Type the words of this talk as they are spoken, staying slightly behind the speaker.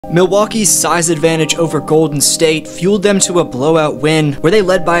Milwaukee's size advantage over Golden State fueled them to a blowout win where they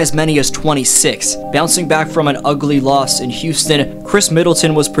led by as many as 26. Bouncing back from an ugly loss in Houston, Khris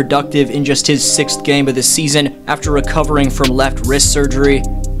Middleton was productive in just his 6th game of the season after recovering from left wrist surgery.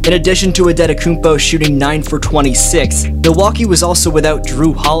 In addition to Antetokounmpo shooting 9 for 26, Milwaukee was also without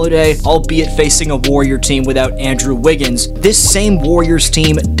Jrue Holiday, albeit facing a Warrior team without Andrew Wiggins. This same Warriors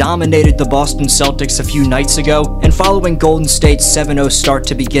team dominated the Boston Celtics a few nights ago, and following Golden State's 7-0 start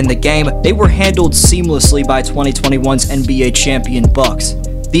to begin the game, they were handled seamlessly by 2021's NBA champion Bucks.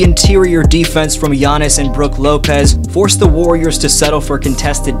 The interior defense from Giannis and Brook Lopez forced the Warriors to settle for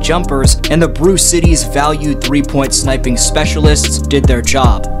contested jumpers, and the Brew City's valued three-point sniping specialists did their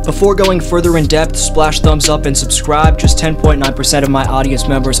job. Before going further in depth, splash thumbs up and subscribe. Just 10.9% of my audience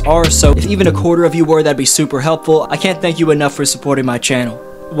members are, so if even a quarter of you were, that'd be super helpful. I can't thank you enough for supporting my channel.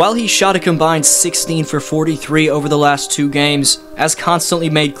 While he shot a combined 16 for 43 over the last 2 games, as constantly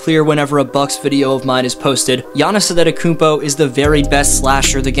made clear whenever a Bucks video of mine is posted, Giannis Antetokounmpo is the very best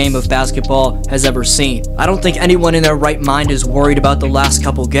slasher the game of basketball has ever seen. I don't think anyone in their right mind is worried about the last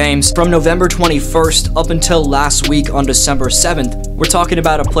couple games. From November 21st up until last week on December 7th, we're talking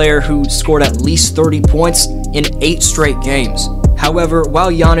about a player who scored at least 30 points in 8 straight games. However,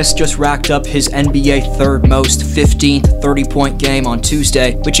 while Giannis just racked up his NBA third most 15th 30-point game on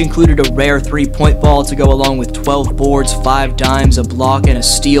Tuesday, which included a rare 3-point ball to go along with 12 boards, 5 dimes, a block, and a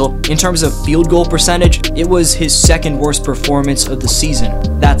steal, in terms of field goal percentage, it was his 2nd worst performance of the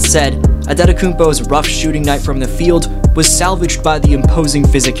season. That said, Antetokounmpo's rough shooting night from the field was salvaged by the imposing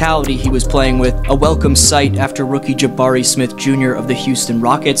physicality he was playing with, a welcome sight after rookie Jabari Smith Jr. of the Houston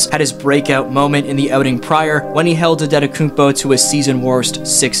Rockets had his breakout moment in the outing prior when he held Antetokounmpo to a season-worst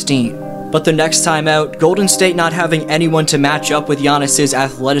 16. But the next time out, Golden State not having anyone to match up with Giannis's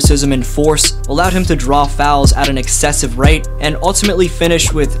athleticism and force allowed him to draw fouls at an excessive rate and ultimately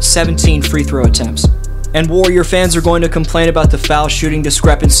finish with 17 free throw attempts. And Warrior fans are going to complain about the foul shooting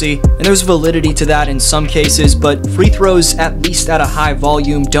discrepancy, and there's validity to that in some cases, but free throws, at least at a high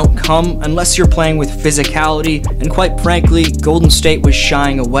volume, don't come unless you're playing with physicality, and quite frankly, Golden State was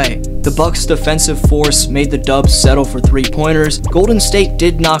shying away. The Bucks' defensive force made the Dubs settle for 3-pointers. Golden State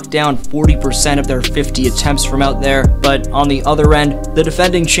did knock down 40% of their 50 attempts from out there, but on the other end, the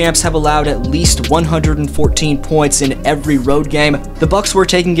defending champs have allowed at least 114 points in every road game. The Bucks were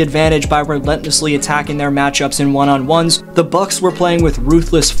taking advantage by relentlessly attacking their matchups in one-on-ones. The Bucks were playing with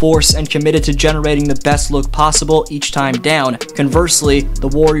ruthless force and committed to generating the best look possible each time down. Conversely, the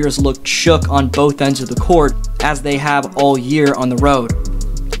Warriors looked shook on both ends of the court, as they have all year on the road.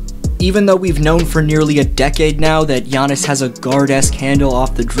 Even though we've known for nearly a decade now that Giannis has a guard-esque handle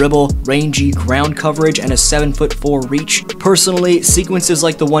off the dribble, rangy ground coverage, and a 7'4" reach, personally, sequences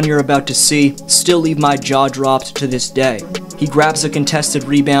like the one you're about to see still leave my jaw dropped to this day. He grabs a contested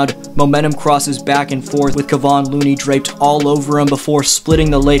rebound, momentum crosses back and forth with Kevon Looney draped all over him before splitting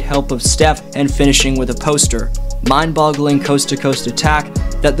the late help of Steph and finishing with a poster. Mind-boggling coast-to-coast attack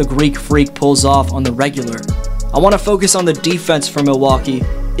that the Greek Freak pulls off on the regular. I want to focus on the defense for Milwaukee.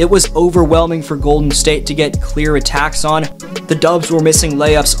 It was overwhelming for Golden State to get clear attacks on. The Dubs were missing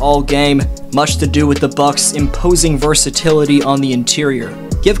layups all game, much to do with the Bucks' imposing versatility on the interior.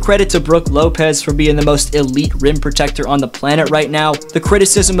 Give credit to Brook Lopez for being the most elite rim protector on the planet right now. The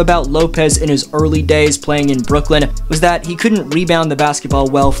criticism about Lopez in his early days playing in Brooklyn was that he couldn't rebound the basketball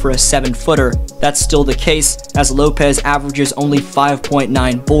well for a 7-footer. That's still the case, as Lopez averages only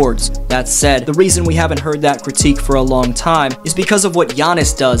 5.9 boards. That said, the reason we haven't heard that critique for a long time is because of what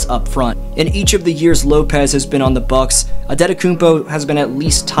Giannis does up front. In each of the years Lopez has been on the Bucks, Antetokounmpo has been at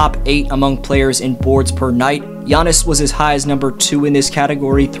least top 8 among players in boards per night. Giannis was as high as number 2 in this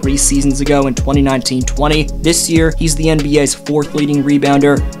category 3 seasons ago in 2019-20. This year, he's the NBA's 4th leading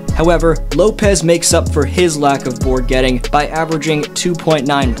rebounder. However, Lopez makes up for his lack of board getting by averaging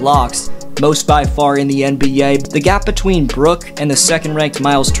 2.9 blocks, most by far in the NBA. The gap between Brook and the 2nd-ranked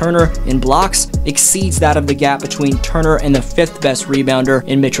Miles Turner in blocks exceeds that of the gap between Turner and the 5th best rebounder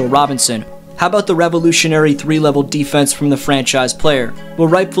in Mitchell Robinson. How about the revolutionary 3-level defense from the franchise player? We'll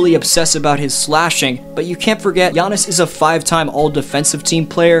rightfully obsess about his slashing, but you can't forget Giannis is a 5-time All-Defensive Team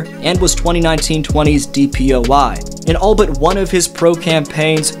player and was 2019-20's DPOY. In all but one of his pro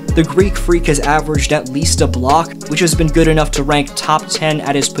campaigns, the Greek Freak has averaged at least a block, which has been good enough to rank top 10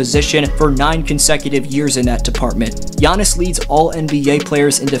 at his position for 9 consecutive years in that department. Giannis leads all NBA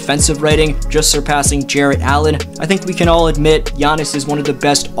players in defensive rating, just surpassing Jarrett Allen. I think we can all admit Giannis is one of the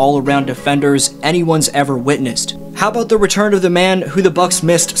best all-around defenders anyone's ever witnessed. How about the return of the man who the Bucks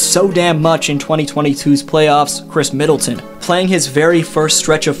missed so damn much in 2022's playoffs, Khris Middleton? Playing his very first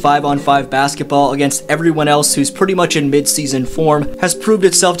stretch of 5-on-5 basketball against everyone else who's pretty much in mid-season form has proved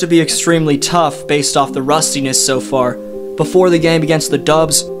itself to be extremely tough based off the rustiness so far. Before the game against the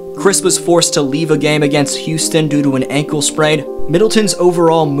Dubs, Khris was forced to leave a game against Houston due to an ankle sprain. Middleton's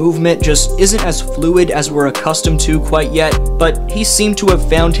overall movement just isn't as fluid as we're accustomed to quite yet, but he seemed to have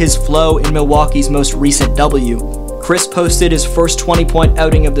found his flow in Milwaukee's most recent W. Khris posted his first 20-point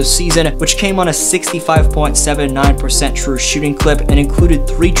outing of the season, which came on a 65.79% true shooting clip and included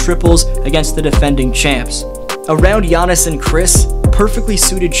 3 triples against the defending champs. Around Giannis and Khris, perfectly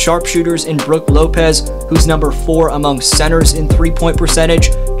suited sharpshooters in Brook Lopez, who's number 4 among centers in three-point percentage,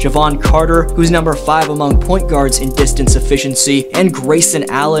 Javon Carter, who's number 5 among point guards in distance efficiency, and Grayson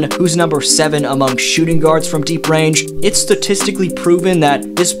Allen, who's number 7 among shooting guards from deep range. It's statistically proven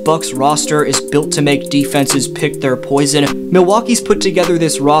that this Bucks roster is built to make defenses pick their poison. Milwaukee's put together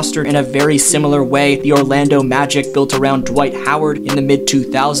this roster in a very similar way the Orlando Magic built around Dwight Howard in the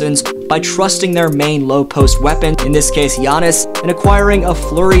mid-2000s, by trusting their main low-post weapon, in this case Giannis, and acquiring a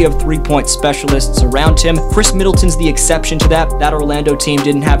flurry of three-point specialists around him. Khris Middleton's the exception to that. That Orlando team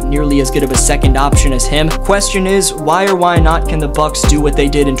didn't have nearly as good of a second option as him. Question is, why or why not can the Bucks do what they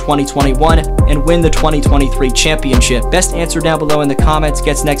did in 2021 and win the 2023 championship? Best answer down below in the comments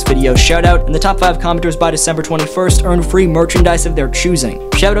gets next video shout out, and the top 5 commenters by December 21st earn free merchandise of their choosing.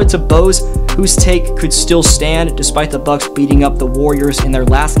 Shout out to Bose, whose take could still stand despite the Bucks beating up the Warriors in their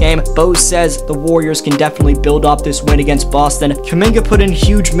last game. Bose says the Warriors can definitely build off this win against Boston. Kuminga put in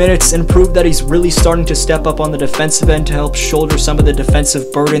huge minutes and proved that he's really starting to step up on the defensive end to help shoulder some of the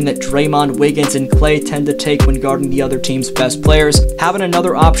defensive burden that Draymond, Wiggins, and Clay tend to take when guarding the other team's best players. Having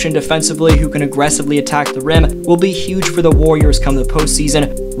another option defensively who can aggressively attack the rim will be huge for the Warriors come the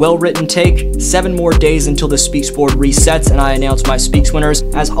postseason. Well-written take. 7 more days until the Speaks board resets and I announce my Speaks winners.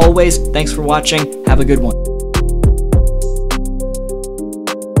 As always, thanks for watching. Have a good one.